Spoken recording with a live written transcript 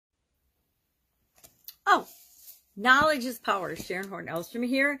Oh, knowledge is power. Sharon Horton-Elstrom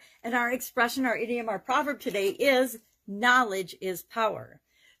here. And our expression, our idiom, our proverb today is knowledge is power.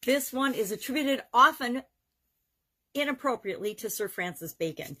 This one is attributed often inappropriately to Sir Francis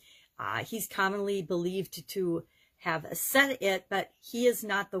Bacon. He's commonly believed to have said it, but he is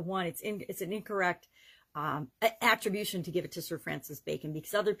not the one. It's an incorrect attribution to give it to Sir Francis Bacon,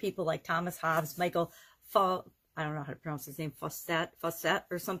 because other people like Thomas Hobbes, Michael I don't know how to pronounce his name, Fawcett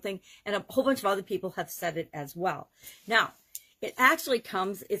or something, and a whole bunch of other people have said it as well. Now, it actually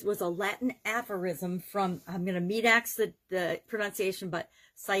it was a Latin aphorism from, I'm going to meat-axe the pronunciation, but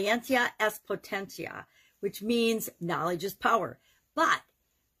scientia est potentia, which means knowledge is power. But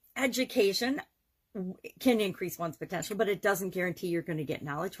education can increase one's potential, but it doesn't guarantee you're going to get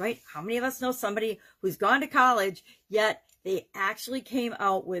knowledge, right? How many of us know somebody who's gone to college, yet they actually came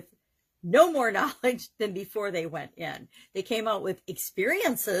out with no more knowledge than before they went in? They came out with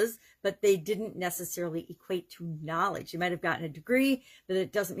experiences, but they didn't necessarily equate to knowledge. You might have gotten a degree, but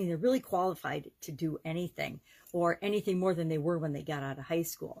it doesn't mean they're really qualified to do anything or anything more than they were when they got out of high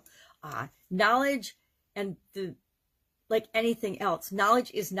school. Knowledge and like anything else,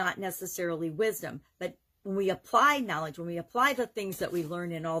 knowledge is not necessarily wisdom, but when we apply knowledge, when we apply the things that we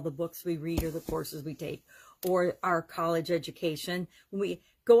learn in all the books we read or the courses we take or our college education, when we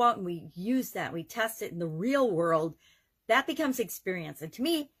go out and we use that, we test it in the real world, that becomes experience. And to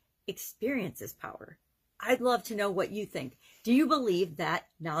me, experience is power. I'd love to know what you think. Do you believe that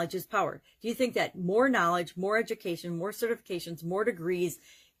knowledge is power? Do you think that more knowledge, more education, more certifications, more degrees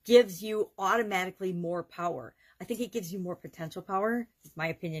gives you automatically more power? I think it gives you more potential power. It's my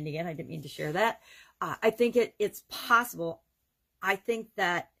opinion again. I didn't mean to share that. I think it's possible. I think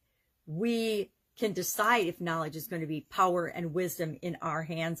that we can decide if knowledge is going to be power and wisdom in our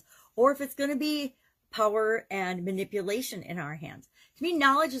hands, or if it's going to be power and manipulation in our hands. To me,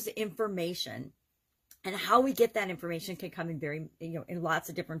 knowledge is information, and how we get that information can come in in lots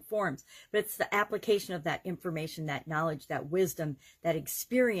of different forms. But it's the application of that information, that knowledge, that wisdom, that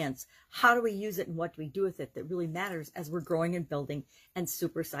experience. How do we use it and what do we do with it that really matters as we're growing and building and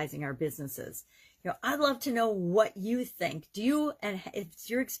supersizing our businesses? I'd love to know what you think. Do you, and it's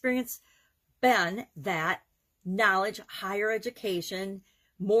your experience been that knowledge, higher education,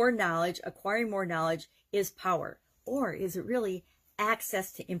 more knowledge, acquiring more knowledge is power? Or is it really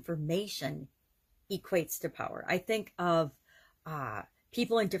access to information equates to power? I think of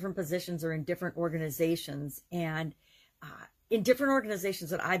people in different positions or in different organizations, and in different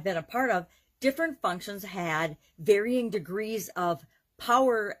organizations that I've been a part of, different functions had varying degrees of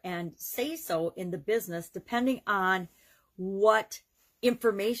power and say-so in the business, depending on what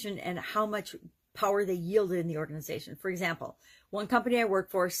information and how much power they yielded in the organization. For example, one company I worked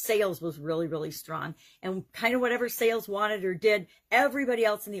for, sales was really, really strong. And kind of whatever sales wanted or did, everybody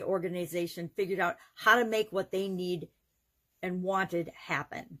else in the organization figured out how to make what they need and wanted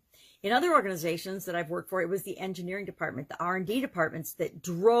happen. In other organizations that I've worked for, it was the engineering department, the R&D departments that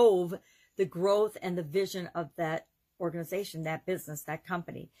drove the growth and the vision of that organization, that business, that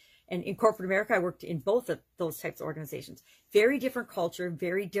company. And in corporate America, I worked in both of those types of organizations. Very different culture,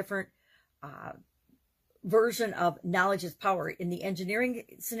 very different version of knowledge is power. In the engineering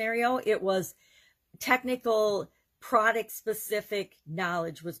scenario, it was technical, product-specific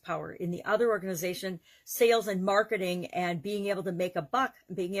knowledge was power. In the other organization, sales and marketing and being able to make a buck,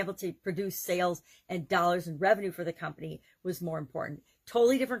 being able to produce sales and dollars and revenue for the company was more important.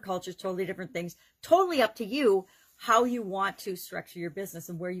 Totally different cultures, totally different things, totally up to you how you want to structure your business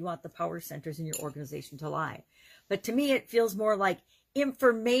and where you want the power centers in your organization to lie. But to me, it feels more like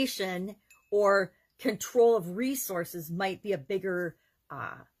information or control of resources might be a bigger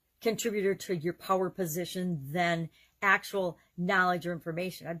contributor to your power position than actual knowledge or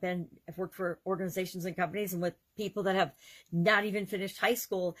information. I've worked for organizations and companies and with people that have not even finished high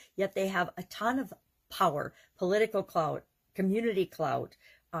school, yet they have a ton of power, political clout, community clout,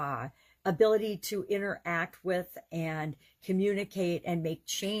 ability to interact with and communicate and make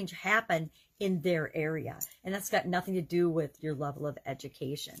change happen in their area. And that's got nothing to do with your level of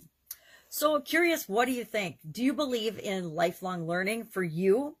education. So curious, what do you think? Do you believe in lifelong learning for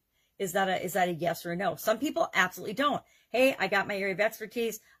you? Is that a yes or a no? Some people absolutely don't. Hey, I got my area of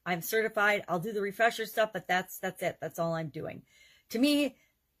expertise. I'm certified. I'll do the refresher stuff, but that's it. That's all I'm doing. To me,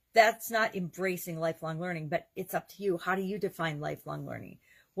 that's not embracing lifelong learning, but it's up to you. How do you define lifelong learning?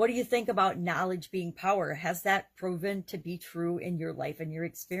 What do you think about knowledge being power? Has that proven to be true in your life and your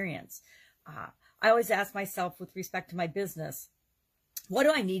experience? I always ask myself with respect to my business, what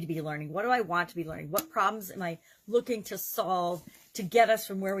do I need to be learning? What do I want to be learning? What problems am I looking to solve to get us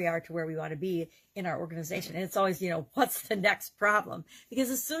from where we are to where we want to be in our organization? And it's always, what's the next problem? Because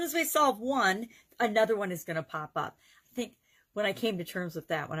as soon as we solve one, another one is going to pop up. I think when I came to terms with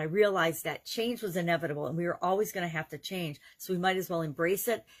that, when I realized that change was inevitable and we were always going to have to change, so we might as well embrace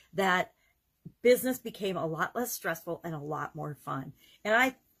it, that business became a lot less stressful and a lot more fun.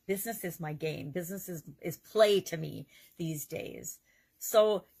 And business is my game. Business is play to me these days.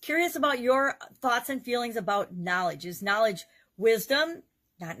 So curious about your thoughts and feelings about knowledge. Is knowledge wisdom?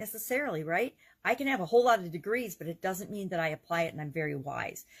 Not necessarily, right? I can have a whole lot of degrees, but it doesn't mean that I apply it and I'm very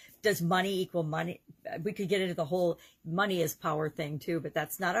wise. Does money equal money? We could get into the whole money is power thing too, but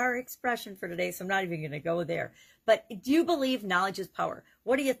that's not our expression for today, so I'm not even going to go there. But do you believe knowledge is power?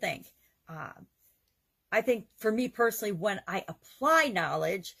 What do you think? I think for me personally, when I apply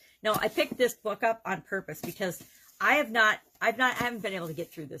knowledge, now I picked this book up on purpose because I haven't been able to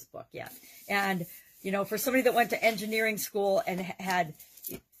get through this book yet. And, you know, for somebody that went to engineering school and had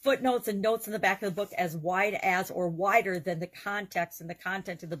footnotes and notes in the back of the book as wide as or wider than the context and the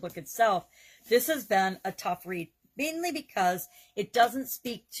content of the book itself, this has been a tough read, mainly because it doesn't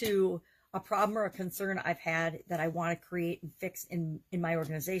speak to a problem or a concern I've had that I want to create and fix in my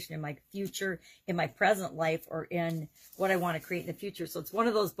organization, in my future, in my present life, or in what I want to create in the future. So it's one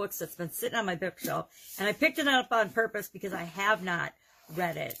of those books that's been sitting on my bookshelf, and I picked it up on purpose because I have not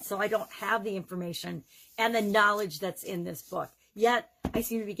read it. So I don't have the information and the knowledge that's in this book. Yet I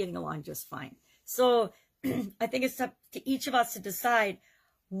seem to be getting along just fine. So I think it's up to each of us to decide,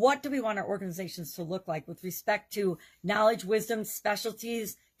 what do we want our organizations to look like with respect to knowledge, wisdom,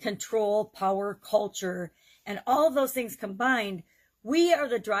 specialties, control, power, culture, and all of those things combined. We are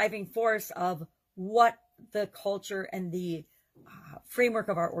the driving force of what the culture and the framework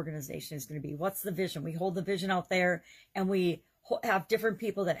of our organization is going to be. What's the vision? We hold the vision out there, and we have different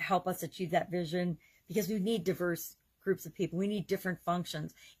people that help us achieve that vision, because we need diverse groups of people. We need different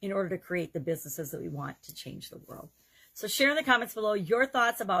functions in order to create the businesses that we want to change the world. So share in the comments below your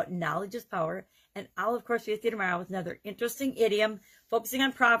thoughts about knowledge is power. And I'll, of course, be with you tomorrow with another interesting idiom, focusing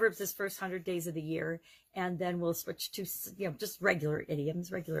on Proverbs this first 100 days of the year. And then we'll switch to, just regular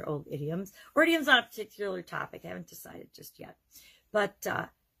idioms, regular old idioms, or idioms on a particular topic. I haven't decided just yet. But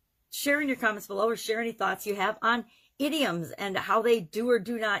share in your comments below, or share any thoughts you have on idioms and how they do or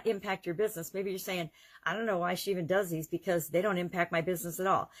do not impact your business. Maybe you're saying, I don't know why she even does these, because they don't impact my business at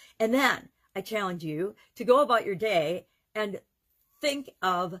all. And then I challenge you to go about your day and think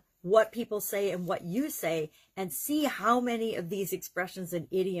of what people say and what you say, and see how many of these expressions and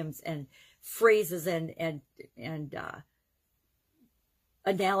idioms and phrases and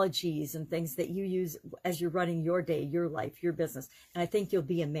analogies and things that you use as you're running your day, your life, your business. And I think you'll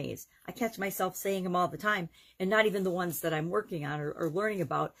be amazed. I catch myself saying them all the time, and not even the ones that I'm working on or learning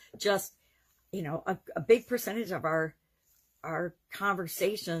about. Just, you know, a big percentage of our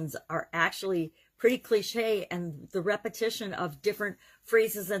conversations are actually pretty cliche, and the repetition of different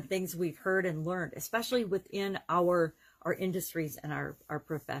phrases and things we've heard and learned, especially within our industries and our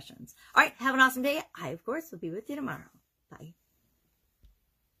professions. All right, have an awesome day. I, of course, will be with you tomorrow. Bye.